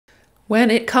When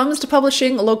it comes to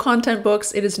publishing low content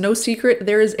books, it is no secret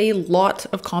there is a lot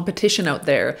of competition out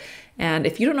there. And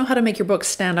if you don't know how to make your book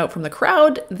stand out from the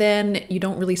crowd, then you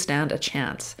don't really stand a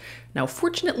chance. Now,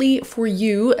 fortunately for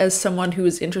you, as someone who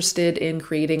is interested in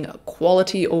creating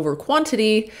quality over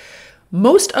quantity,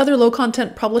 most other low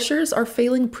content publishers are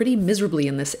failing pretty miserably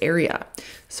in this area.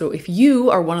 So if you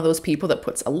are one of those people that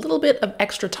puts a little bit of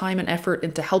extra time and effort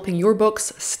into helping your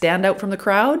books stand out from the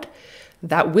crowd,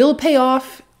 that will pay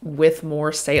off with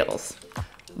more sales.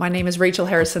 My name is Rachel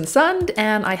Harrison-Sund,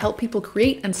 and I help people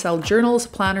create and sell journals,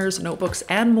 planners, notebooks,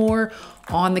 and more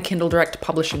on the Kindle Direct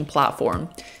publishing platform.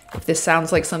 If this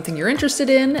sounds like something you're interested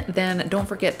in, then don't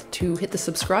forget to hit the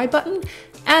subscribe button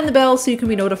and the bell so you can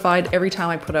be notified every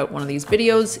time I put out one of these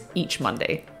videos each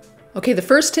Monday. Okay, the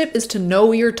first tip is to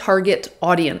know your target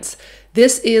audience.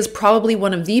 This is probably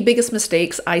one of the biggest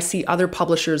mistakes I see other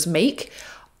publishers make.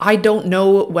 I don't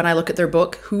know when I look at their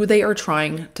book who they are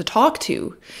trying to talk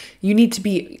to. You need to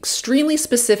be extremely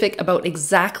specific about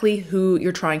exactly who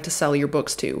you're trying to sell your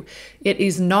books to. It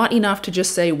is not enough to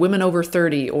just say women over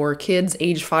 30 or kids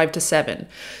age 5 to 7.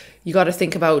 You got to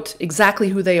think about exactly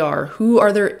who they are.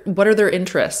 What are their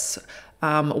interests?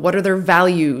 What are their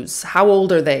values? How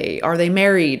old are they? Are they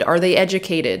married? Are they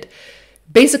educated?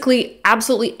 Basically,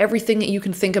 absolutely everything that you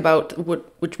can think about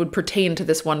which would pertain to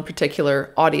this one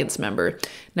particular audience member.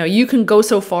 Now, you can go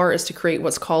so far as to create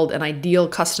what's called an ideal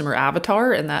customer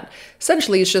avatar, and that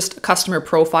essentially is just a customer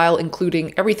profile,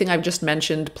 including everything I've just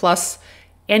mentioned, plus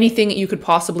anything you could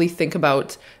possibly think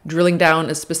about, drilling down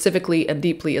as specifically and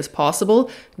deeply as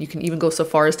possible. You can even go so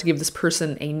far as to give this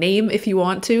person a name if you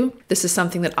want to. This is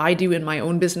something that I do in my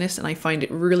own business, and I find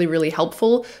it really, really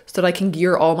helpful so that I can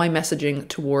gear all my messaging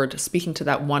toward speaking to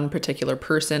that one particular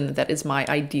person that is my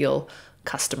ideal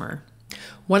customer.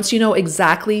 Once you know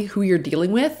exactly who you're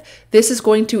dealing with, this is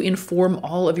going to inform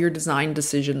all of your design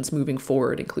decisions moving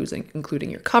forward, including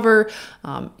your cover,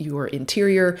 your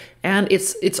interior, and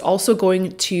it's also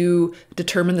going to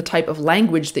determine the type of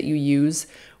language that you use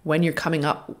when you're coming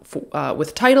up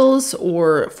with titles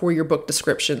or for your book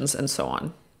descriptions and so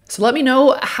on. So let me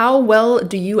know, how well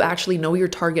do you actually know your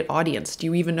target audience? Do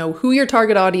you even know who your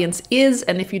target audience is?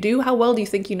 And if you do, how well do you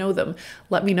think you know them?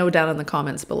 Let me know down in the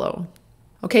comments below.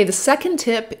 Okay, the second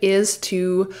tip is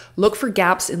to look for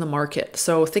gaps in the market.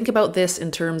 So think about this in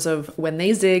terms of when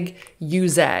they zig, you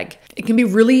zag. It can be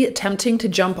really tempting to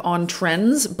jump on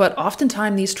trends, but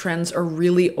oftentimes these trends are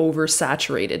really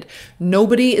oversaturated.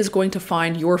 Nobody is going to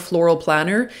find your floral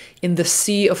planner in the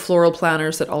sea of floral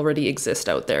planners that already exist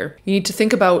out there. You need to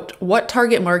think about what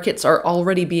target markets are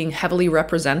already being heavily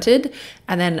represented,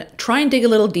 and then try and dig a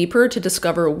little deeper to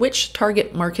discover which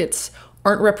target markets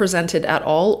aren't represented at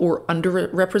all or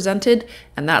underrepresented,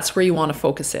 and that's where you want to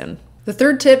focus in. The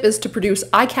third tip is to produce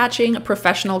eye-catching,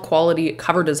 professional quality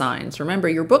cover designs. Remember,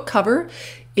 your book cover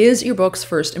is your book's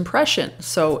first impression,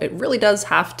 so it really does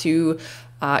have to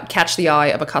catch the eye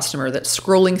of a customer that's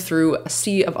scrolling through a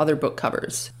sea of other book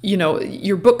covers. You know,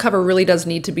 your book cover really does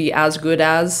need to be as good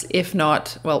as, if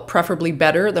not, well, preferably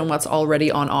better than what's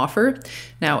already on offer.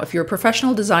 Now, if you're a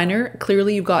professional designer,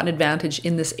 clearly you've got an advantage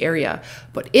in this area.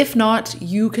 But if not,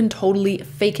 you can totally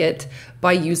fake it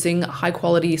by using high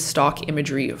quality stock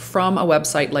imagery from a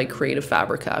website like Creative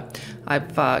Fabrica.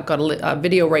 I've got a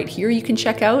video right here you can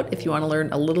check out if you want to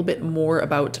learn a little bit more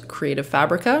about Creative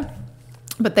Fabrica.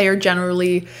 But they are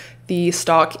generally the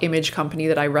stock image company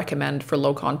that I recommend for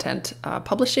low content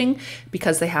publishing,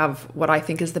 because they have what I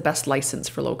think is the best license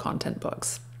for low content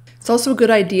books. It's also a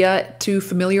good idea to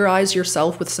familiarize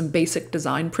yourself with some basic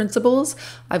design principles.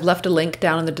 I've left a link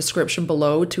down in the description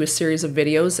below to a series of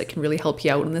videos that can really help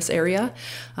you out in this area.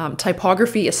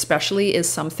 Typography especially is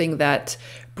something that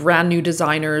brand new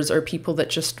designers or people that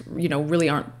just, really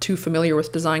aren't too familiar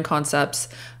with design concepts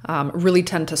really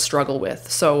tend to struggle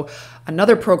with. So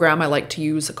another program I like to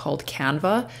use called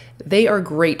Canva, they are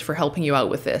great for helping you out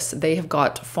with this. They have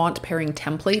got font pairing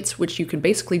templates, which you can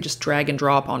basically just drag and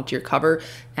drop onto your cover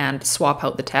and swap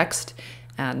out the text.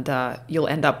 And you'll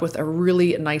end up with a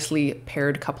really nicely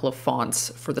paired couple of fonts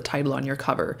for the title on your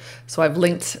cover. So I've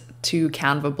linked to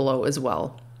Canva below as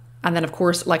well. And then, of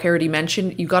course, like I already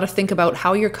mentioned, you got to think about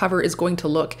how your cover is going to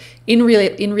look in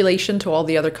relation to all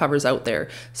the other covers out there.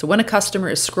 So when a customer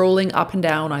is scrolling up and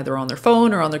down, either on their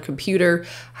phone or on their computer,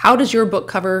 how does your book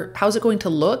cover, how's it going to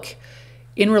look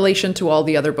in relation to all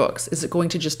the other books? Is it going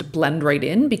to just blend right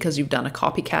in because you've done a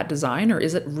copycat design, or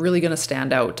is it really going to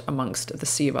stand out amongst the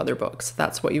sea of other books?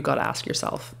 That's what you've got to ask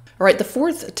yourself. All right, the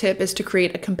fourth tip is to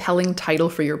create a compelling title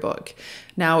for your book.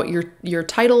 Now, your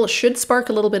title should spark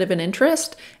a little bit of an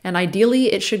interest, and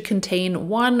ideally it should contain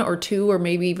 1 or 2 or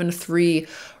maybe even 3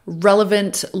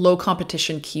 relevant, low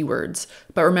competition keywords.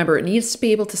 But remember, it needs to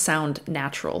be able to sound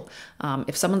natural.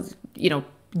 If someone's,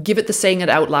 give it the saying it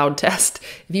out loud test.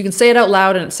 If you can say it out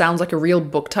loud and it sounds like a real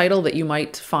book title that you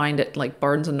might find at like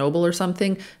Barnes and Noble or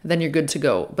something, then you're good to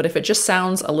go. But if it just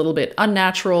sounds a little bit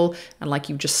unnatural and like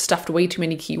you've just stuffed way too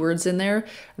many keywords in there,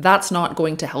 that's not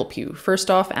going to help you.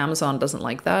 First off, Amazon doesn't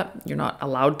like that. You're not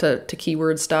allowed to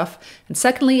keyword stuff. And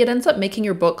secondly, it ends up making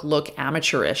your book look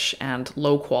amateurish and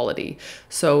low quality.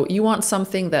 So you want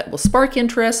something that will spark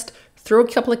interest. Throw a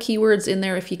couple of keywords in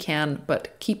there if you can,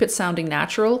 but keep it sounding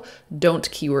natural.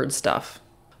 Don't keyword stuff.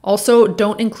 Also,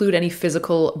 don't include any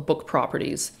physical book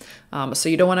properties. So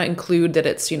you don't want to include that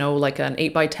it's, like an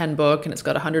 8x10 book and it's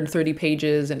got 130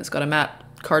 pages and it's got a matte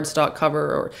cardstock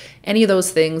cover or any of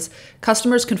those things.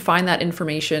 Customers can find that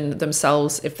information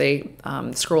themselves if they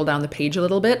scroll down the page a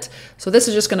little bit. So this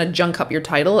is just going to junk up your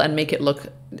title and make it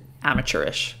look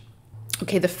amateurish.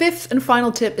 Okay, the fifth and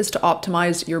final tip is to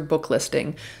optimize your book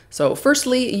listing. So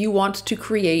firstly, you want to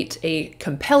create a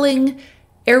compelling,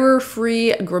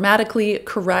 error-free, grammatically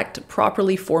correct,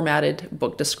 properly formatted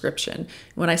book description.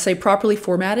 When I say properly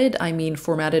formatted, I mean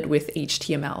formatted with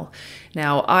HTML.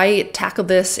 Now, I tackled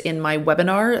this in my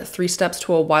webinar, 3 Steps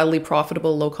to a Wildly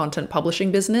Profitable Low-Content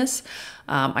Publishing Business.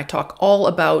 I talk all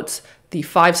about the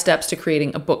 5 steps to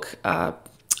creating a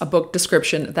book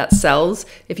description that sells.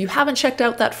 If you haven't checked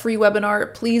out that free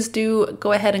webinar, please do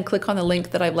go ahead and click on the link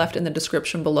that I've left in the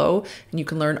description below, and you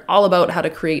can learn all about how to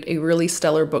create a really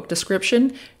stellar book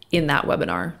description in that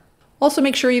webinar. Also,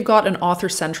 make sure you've got an Author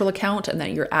Central account and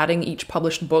that you're adding each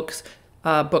published book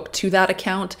to that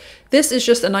account. This is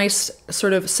just a nice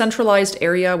sort of centralized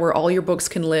area where all your books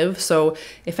can live. So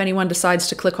if anyone decides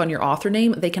to click on your author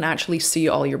name, they can actually see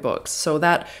all your books. So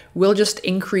that will just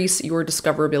increase your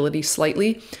discoverability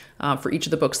slightly for each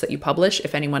of the books that you publish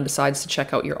if anyone decides to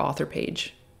check out your author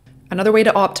page. Another way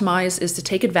to optimize is to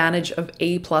take advantage of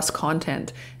A+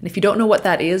 content. And if you don't know what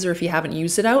that is, or if you haven't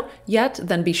used it out yet,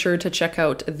 then be sure to check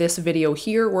out this video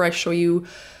here where I show you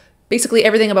basically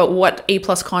everything about what A+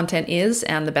 content is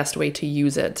and the best way to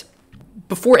use it.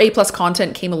 Before A+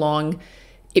 content came along,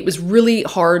 it was really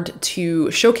hard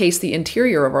to showcase the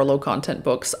interior of our low content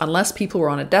books unless people were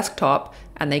on a desktop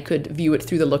and they could view it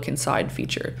through the Look Inside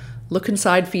feature. Look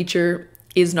Inside feature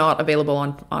is not available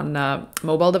on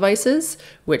mobile devices,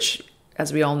 which,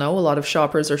 as we all know, a lot of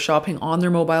shoppers are shopping on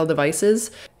their mobile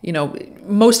devices.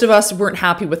 Most of us weren't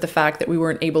happy with the fact that we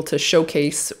weren't able to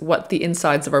showcase what the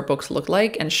insides of our books look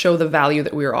like and show the value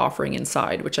that we were offering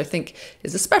inside, which I think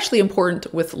is especially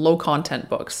important with low content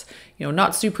books.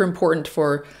 Not super important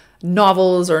for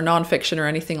novels or nonfiction or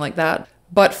anything like that.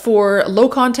 But for low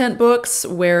content books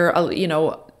where,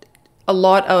 a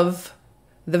lot of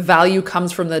the value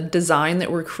comes from the design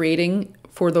that we're creating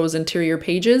for those interior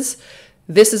pages,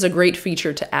 this is a great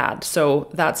feature to add. So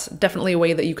that's definitely a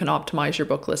way that you can optimize your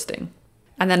book listing.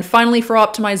 And then finally, for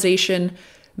optimization,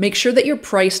 make sure that you're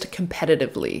priced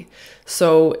competitively.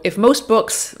 So if most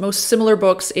similar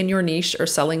books in your niche are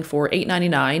selling for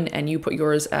 $8.99 and you put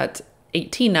yours at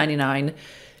 $18.99,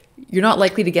 you're not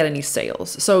likely to get any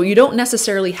sales. So you don't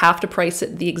necessarily have to price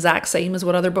it the exact same as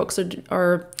what other books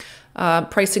are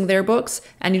pricing their books,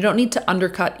 and you don't need to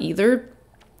undercut either.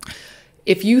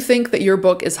 If you think that your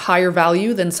book is higher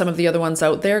value than some of the other ones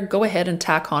out there, go ahead and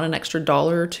tack on an extra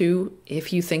 $1 or $2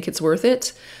 if you think it's worth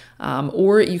it.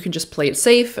 Or you can just play it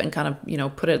safe and kind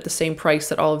of, put it at the same price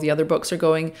that all of the other books are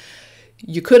going.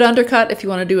 You could undercut if you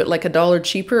want to do it like $1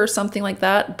 cheaper or something like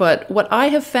that. But what I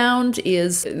have found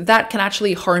is that can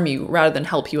actually harm you rather than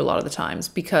help you a lot of the times,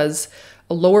 because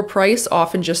a lower price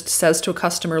often just says to a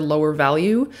customer lower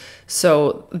value.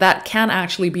 So that can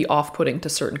actually be off-putting to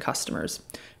certain customers.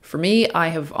 For me, I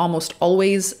have almost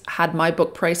always had my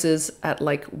book prices at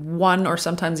like $1 or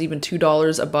sometimes even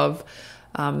 $2 above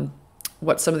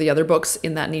what some of the other books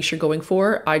in that niche are going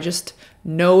for. I just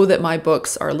know that my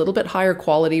books are a little bit higher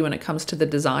quality when it comes to the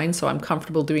design, so I'm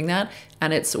comfortable doing that,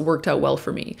 and it's worked out well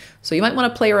for me. So you might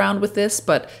want to play around with this,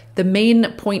 but the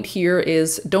main point here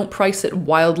is don't price it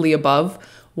wildly above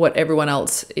what everyone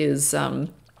else is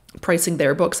pricing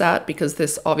their books at, because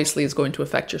this obviously is going to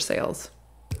affect your sales.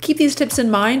 Keep these tips in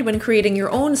mind when creating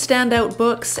your own standout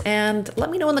books, and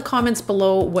let me know in the comments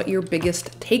below what your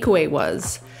biggest takeaway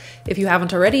was. If you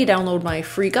haven't already, download my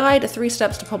free guide, 3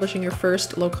 Steps to Publishing Your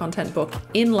First Low Content Book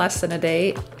in Less Than a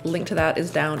Day. Link to that is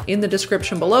down in the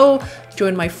description below.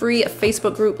 Join my free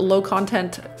Facebook group, Low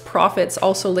Content Profits,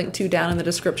 also linked to down in the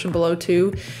description below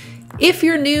too. If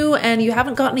you're new and you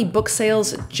haven't got any book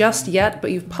sales just yet, but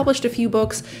you've published a few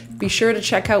books, be sure to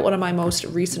check out one of my most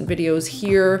recent videos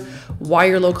here, why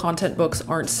your low content books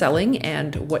aren't selling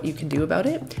and what you can do about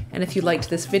it. And if you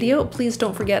liked this video, please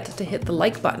don't forget to hit the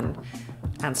like button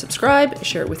and subscribe,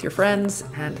 share it with your friends,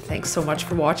 and thanks so much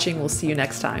for watching. We'll see you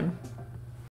next time.